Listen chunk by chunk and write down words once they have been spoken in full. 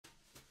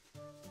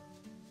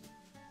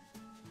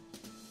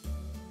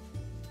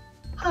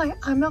Hi,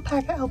 I'm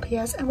Alpaca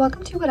LPS, and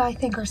welcome to what I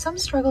think are some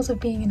struggles of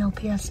being an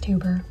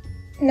LPSTuber.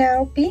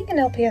 Now, being an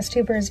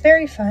LPSTuber is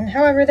very fun,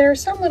 however, there are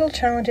some little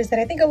challenges that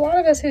I think a lot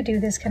of us who do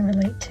this can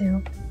relate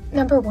to.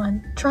 Number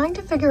 1, trying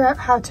to figure out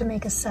how to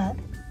make a set.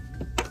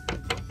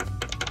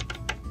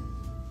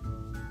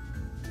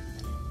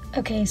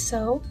 Okay,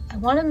 so I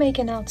want to make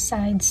an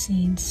outside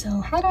scene,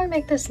 so how do I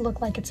make this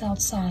look like it's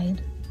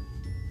outside?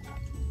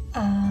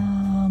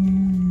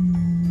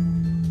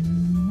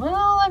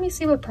 Well, let me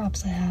see what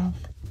props I have.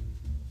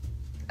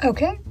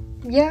 Okay,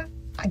 yeah,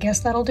 I guess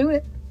that'll do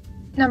it.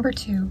 Number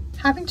 2,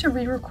 having to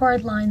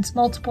re-record lines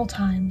multiple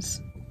times.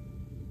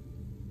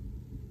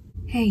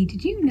 Hey,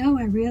 did you know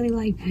I really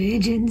like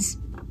pigeons?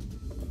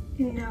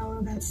 No,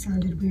 that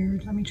sounded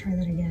weird. Let me try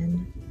that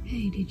again.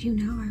 Hey, did you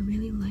know I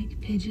really like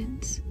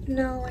pigeons?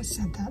 No, I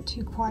said that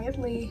too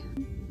quietly.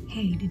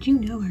 Hey, did you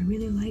know I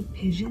really like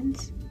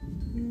pigeons?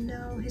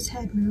 No, his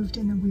head moved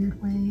in a weird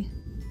way.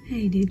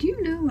 Hey, did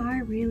you know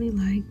I really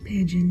like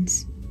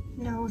pigeons?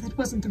 No, that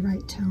wasn't the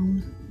right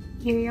tone.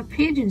 Yeah,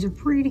 pigeons are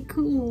pretty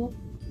cool.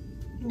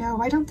 No,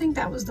 I don't think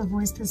that was the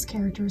voice this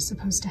character is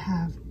supposed to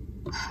have.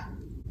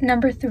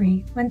 Number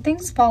 3, when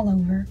things fall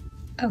over.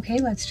 Okay,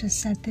 let's just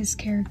set this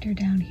character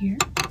down here.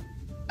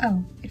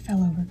 Oh, it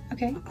fell over.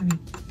 Okay, let me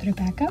put it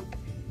back up.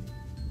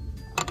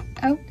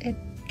 Oh, it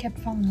kept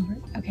falling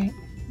over. Okay,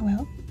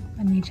 well,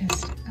 let me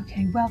just...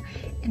 Okay, well,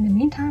 in the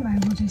meantime, I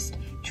will just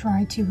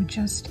try to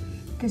adjust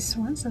this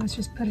one. So let's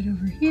just put it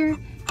over here.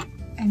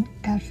 And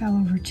that fell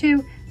over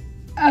too.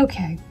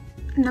 Okay.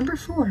 Number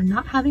 4,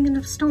 not having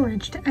enough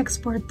storage to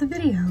export the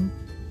video.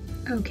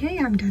 Okay,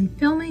 I'm done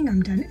filming,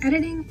 I'm done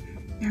editing.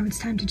 Now it's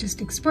time to just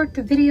export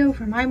the video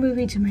from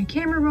iMovie to my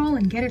camera roll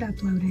and get it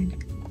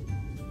uploaded.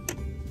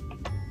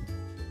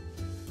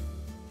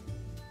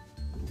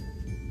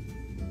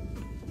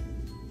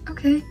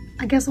 Okay,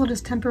 I guess I'll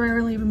just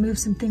temporarily remove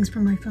some things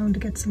from my phone to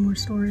get some more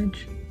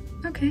storage.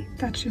 Okay,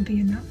 that should be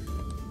enough.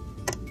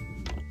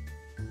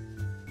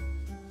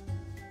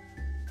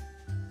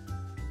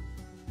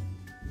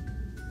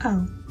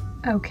 Oh,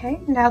 okay,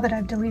 now that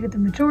I've deleted the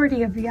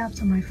majority of the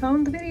apps on my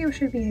phone, the video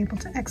should be able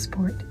to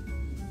export.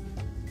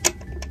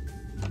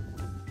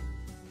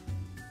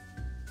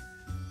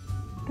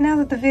 Now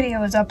that the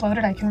video is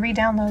uploaded, I can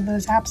re-download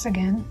those apps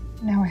again.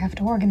 Now I have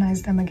to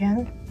organize them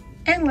again.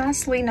 And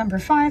lastly, number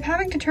 5,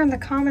 having to turn the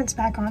comments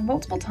back on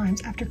multiple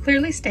times after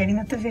clearly stating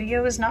that the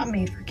video is not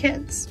made for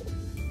kids.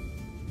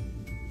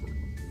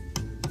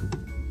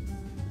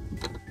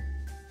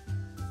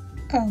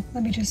 Oh,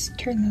 let me just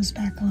turn those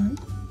back on.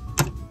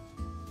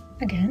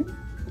 Again.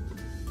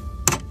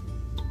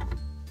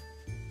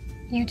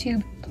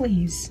 YouTube,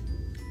 please.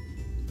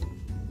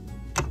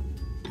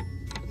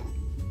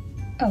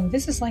 Oh,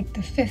 this is like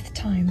the 5th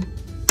time.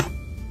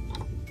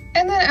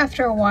 And then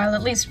after a while,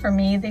 at least for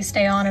me, they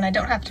stay on and I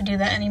don't have to do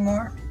that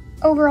anymore.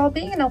 Overall,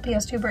 being an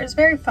LPSTuber is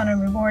very fun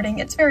and rewarding,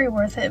 it's very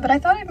worth it, but I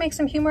thought I'd make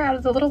some humor out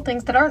of the little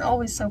things that aren't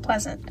always so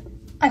pleasant.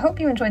 I hope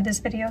you enjoyed this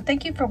video,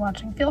 thank you for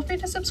watching, feel free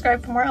to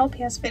subscribe for more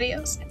LPS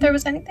videos. If there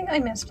was anything I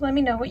missed, let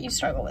me know what you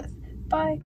struggle with. Bye!